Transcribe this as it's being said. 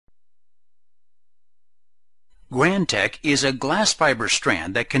GrandTEC is a glass fiber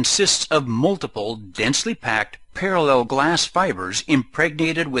strand that consists of multiple densely packed parallel glass fibers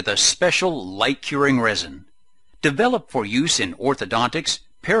impregnated with a special light-curing resin. Developed for use in orthodontics,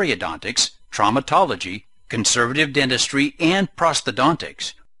 periodontics, traumatology, conservative dentistry, and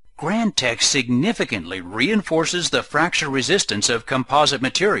prosthodontics, GrandTEC significantly reinforces the fracture resistance of composite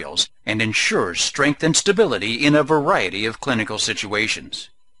materials and ensures strength and stability in a variety of clinical situations.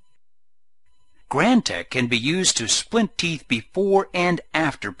 GrandTEC can be used to splint teeth before and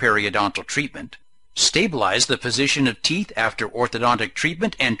after periodontal treatment, stabilize the position of teeth after orthodontic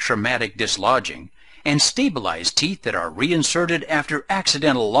treatment and traumatic dislodging, and stabilize teeth that are reinserted after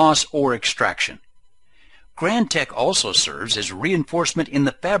accidental loss or extraction. GrandTEC also serves as reinforcement in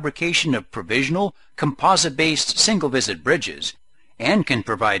the fabrication of provisional, composite-based single-visit bridges, and can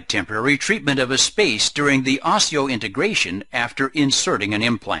provide temporary treatment of a space during the osseointegration after inserting an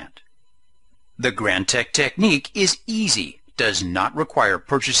implant. The GrandTEC technique is easy, does not require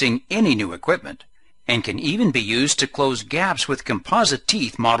purchasing any new equipment, and can even be used to close gaps with composite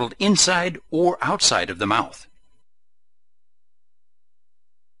teeth modeled inside or outside of the mouth.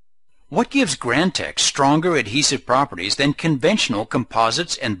 What gives GrandTEC stronger adhesive properties than conventional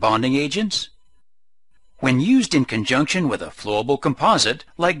composites and bonding agents? When used in conjunction with a flowable composite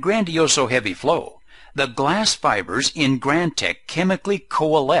like Grandioso Heavy Flow, the glass fibers in GrandTEC chemically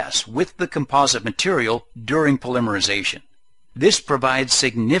coalesce with the composite material during polymerization. This provides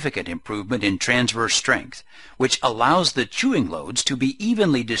significant improvement in transverse strength, which allows the chewing loads to be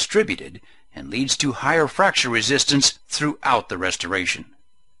evenly distributed and leads to higher fracture resistance throughout the restoration.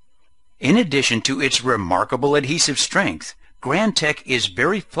 In addition to its remarkable adhesive strength, GrandTEC is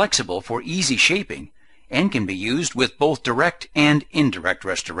very flexible for easy shaping and can be used with both direct and indirect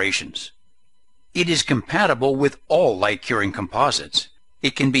restorations. It is compatible with all light-curing composites.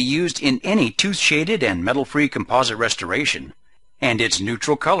 It can be used in any tooth-shaded and metal-free composite restoration, and its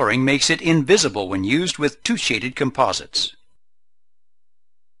neutral coloring makes it invisible when used with tooth-shaded composites.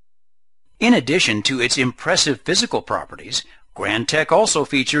 In addition to its impressive physical properties, GrandTEC also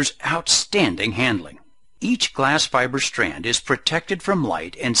features outstanding handling. Each glass fiber strand is protected from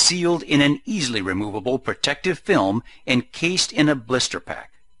light and sealed in an easily removable protective film encased in a blister pack.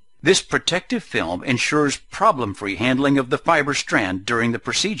 This protective film ensures problem-free handling of the fiber strand during the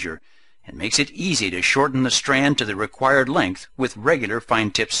procedure and makes it easy to shorten the strand to the required length with regular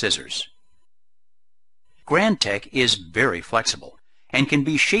fine-tip scissors. GrandTEC is very flexible and can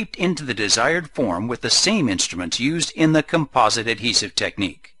be shaped into the desired form with the same instruments used in the composite adhesive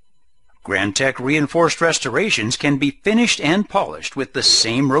technique. GrandTEC reinforced restorations can be finished and polished with the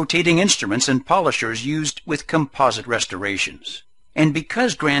same rotating instruments and polishers used with composite restorations. And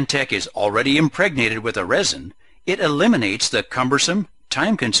because GrandTEC is already impregnated with a resin, it eliminates the cumbersome,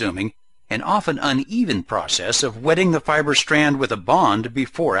 time-consuming, and often uneven process of wetting the fiber strand with a bond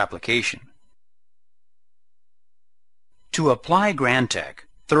before application. To apply GrandTEC,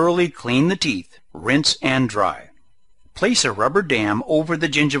 thoroughly clean the teeth, rinse and dry. Place a rubber dam over the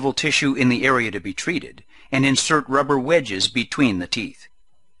gingival tissue in the area to be treated and insert rubber wedges between the teeth.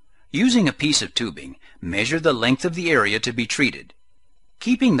 Using a piece of tubing, measure the length of the area to be treated.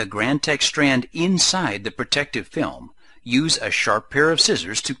 Keeping the GrandTEC strand inside the protective film, use a sharp pair of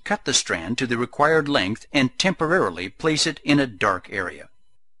scissors to cut the strand to the required length and temporarily place it in a dark area.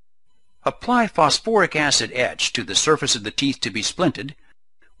 Apply phosphoric acid etch to the surface of the teeth to be splinted,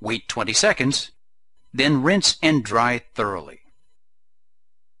 wait 20 seconds, then rinse and dry thoroughly.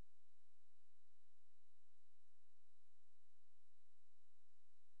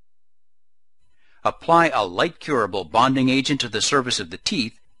 Apply a light curable bonding agent to the surface of the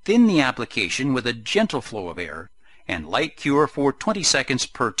teeth, thin the application with a gentle flow of air, and light cure for 20 seconds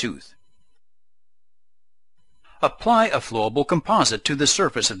per tooth. Apply a flowable composite to the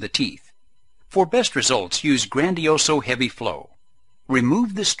surface of the teeth. For best results, use Grandioso Heavy Flow.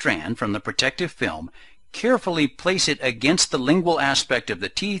 Remove the strand from the protective film, carefully place it against the lingual aspect of the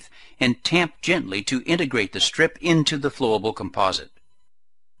teeth, and tamp gently to integrate the strip into the flowable composite.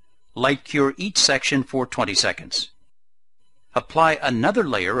 Light cure each section for 20 seconds. Apply another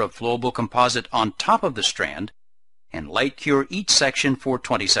layer of flowable composite on top of the strand, and light cure each section for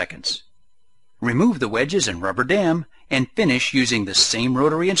 20 seconds. Remove the wedges and rubber dam, and finish using the same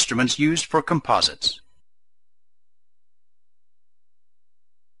rotary instruments used for composites.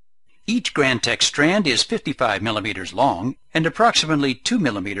 Each GrandTEC strand is 55 millimeters long and approximately 2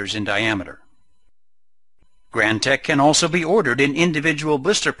 millimeters in diameter. GrandTEC can also be ordered in individual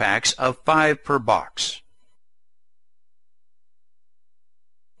blister packs of 5 per box.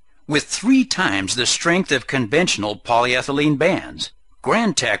 With 3 times the strength of conventional polyethylene bands,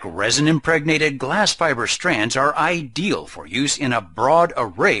 GrandTEC resin-impregnated glass fiber strands are ideal for use in a broad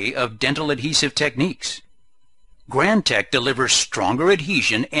array of dental adhesive techniques. GrandTEC delivers stronger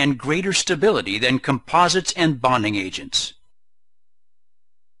adhesion and greater stability than composites and bonding agents.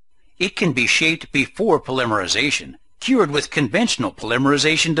 It can be shaped before polymerization, cured with conventional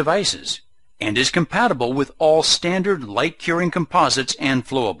polymerization devices, and is compatible with all standard light-curing composites and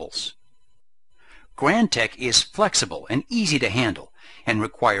flowables. GrandTEC is flexible and easy to handle and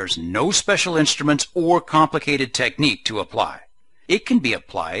requires no special instruments or complicated technique to apply. It can be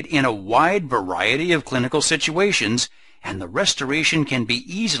applied in a wide variety of clinical situations, and the restoration can be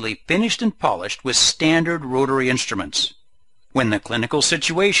easily finished and polished with standard rotary instruments. When the clinical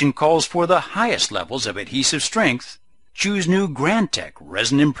situation calls for the highest levels of adhesive strength, choose new GrandTEC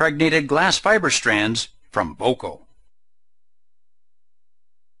resin-impregnated glass fiber strands from Boco.